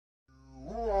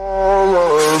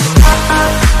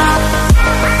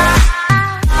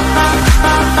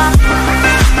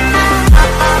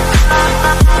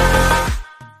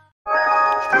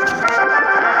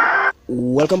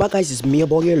Welcome back, guys. It's me, your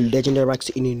boy, your legendary Rex,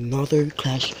 in another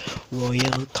Clash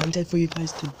Royale content for you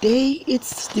guys. Today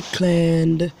it's the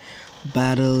clan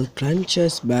battle. Clan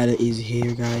chess battle is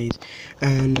here, guys,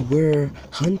 and we're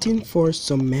hunting for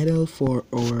some medal for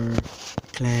our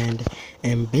clan.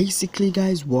 And basically,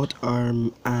 guys, what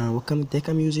kind of deck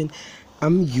I'm using?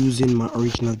 I'm using my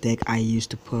original deck I used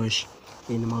to push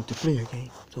in the multiplayer game.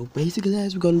 So basically,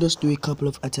 guys, we're gonna just do a couple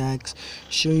of attacks,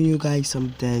 showing you guys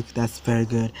some deck that's very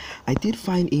good. I did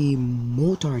find a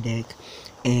motor deck,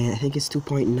 and I think it's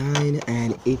 2.9,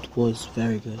 and it was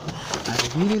very good. I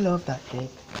really love that deck,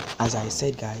 as I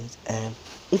said, guys, and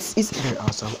it's very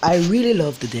awesome. I really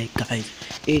love the deck, guys.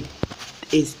 It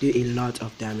is do a lot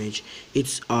of damage.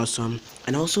 It's awesome,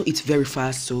 and also it's very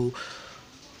fast, so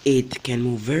it can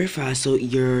move very fast, so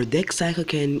your deck cycle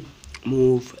can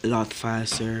move a lot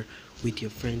faster with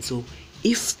your friends. So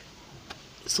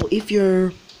if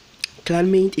your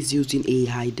clanmate is using a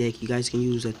high deck, you guys can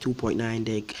use a 2.9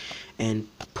 deck and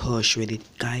push with it,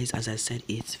 guys. As I said,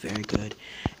 it's very good,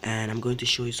 and I'm going to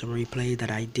show you some replay that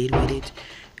I did with it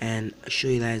and show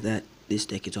you guys that this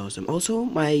deck is awesome. Also,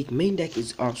 my main deck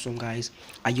is awesome, guys.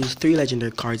 I use 3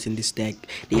 legendary cards in this deck: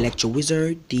 the Electro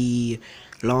Wizard, the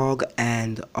Log,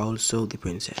 and also the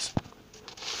Princess.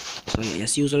 So yeah,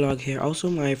 let's use a log here. Also,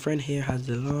 my friend here has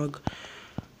the log,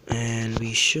 and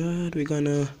we're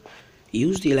gonna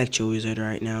use the Electro Wizard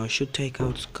right now. Should take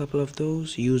out a couple of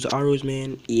those. Use arrows,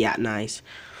 man. Yeah, nice.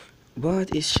 But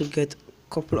it should get a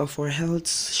couple of our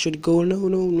healths. Should go.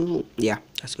 No. Yeah,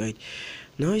 that's great.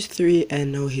 Now he's 3,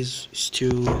 and now he's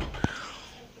 2.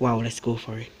 Wow, let's go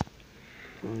for it.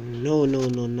 No,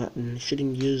 nothing.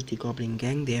 Shouldn't use the Goblin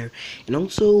Gang there. And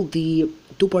also, the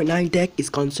 2.9 deck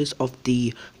consists of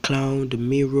the Clown, the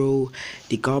Miro,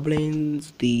 the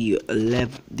Goblins, the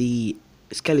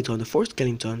Skeleton, the 4th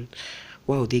Skeleton.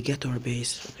 Wow, they get to our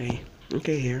base.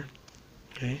 Okay, here.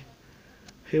 Okay,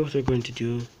 here what we're going to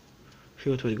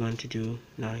do.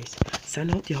 Nice.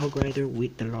 Send out the Hog Rider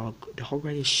with the log. The Hog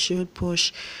Rider should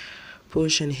push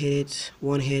and hit it.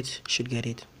 One hit should get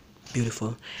it.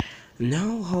 Beautiful.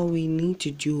 Now all we need to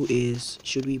do is,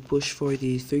 should we push for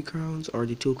the 3 crowns or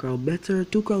the 2 crown? Better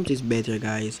 2 crowns is better,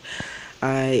 guys.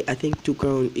 I think 2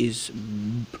 crown is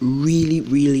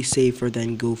really safer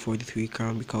than go for the 3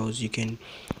 crown, because you can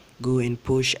go and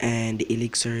push and the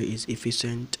elixir is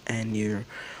efficient, and your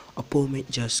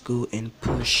opponent just go and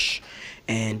push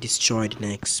and destroy the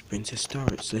next princess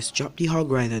stars. Let's drop the Hog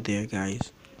Rider there,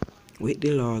 guys, with the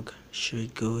log.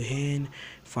 Should go ahead.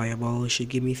 Fireball should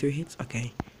give me 3 hits.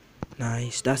 Okay,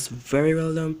 nice. That's very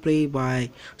well done play by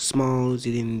Smalls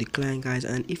in the clan, guys.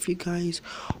 And if you guys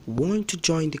want to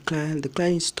join the clan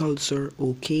is Tulser,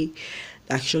 okay,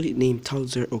 actually named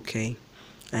Tulser, okay,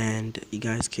 and you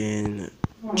guys can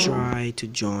try to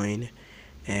join.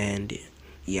 And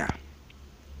yeah,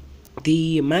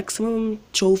 the maximum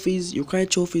trophies, your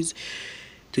current trophies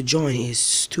to join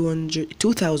is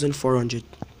 2,400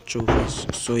 trophies,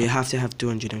 so you have to have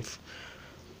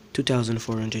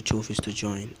 2,400 trophies to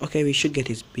join. Okay, we should get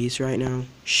his base right now.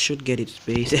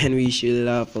 And we should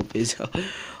laugh up his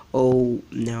oh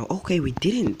no. Okay, we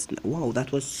didn't. Wow,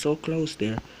 that was so close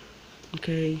there.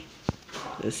 Okay,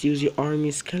 let's use your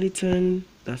army skeleton.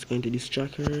 That's going to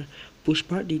distract her. Push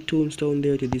back the tombstone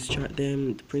there to distract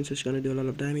them. The princess is gonna do a lot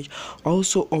of damage.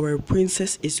 Also, our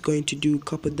princess is going to do a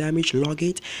couple damage. Log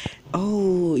it.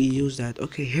 Oh, he used that.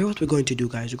 Okay, here what we're going to do,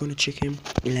 guys. We're gonna check him.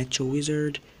 Electro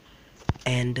Wizard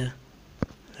and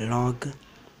log,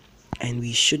 and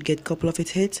we should get a couple of it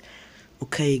hits.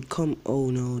 Okay, come. Oh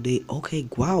no, okay,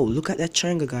 wow, look at that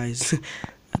triangle, guys.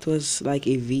 That was like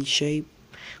a V shape,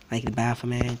 like the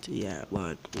Baphomet. Yeah,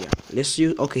 but yeah, let's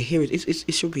use. Okay, here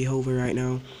it should be hover right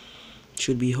now.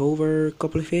 Should be hover, a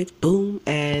couple of hits, boom,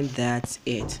 and that's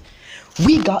it.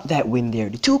 We got that win there.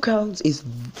 The 2 crowns is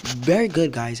very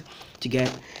good, guys, to get.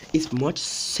 It's much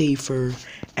safer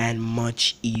and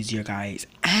much easier, guys.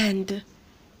 And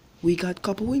we got a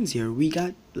couple wins here. We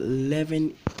got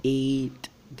 11-8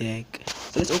 deck.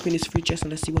 So let's open this free chest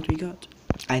and let's see what we got.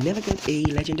 I never get a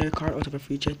legendary card out of a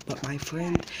free chest, but my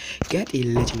friend get a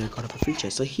legendary card out of a free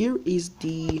chest. So here is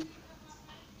the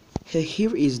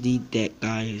deck,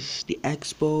 guys. The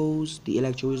Expos, the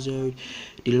Electro Wizard,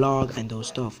 the log, and those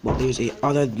stuff. But there's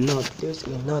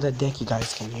another deck you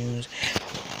guys can use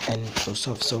and those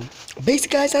stuff. So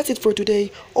basically, guys, that's it for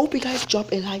today. Hope you guys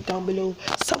drop a like down below,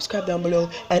 subscribe down below,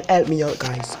 and help me out,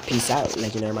 guys. Peace out.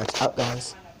 Legendary Max out,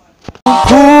 guys.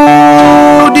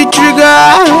 Pull the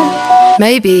trigger.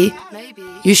 Maybe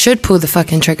you should pull the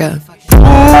fucking trigger.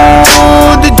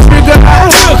 Pull the trigger.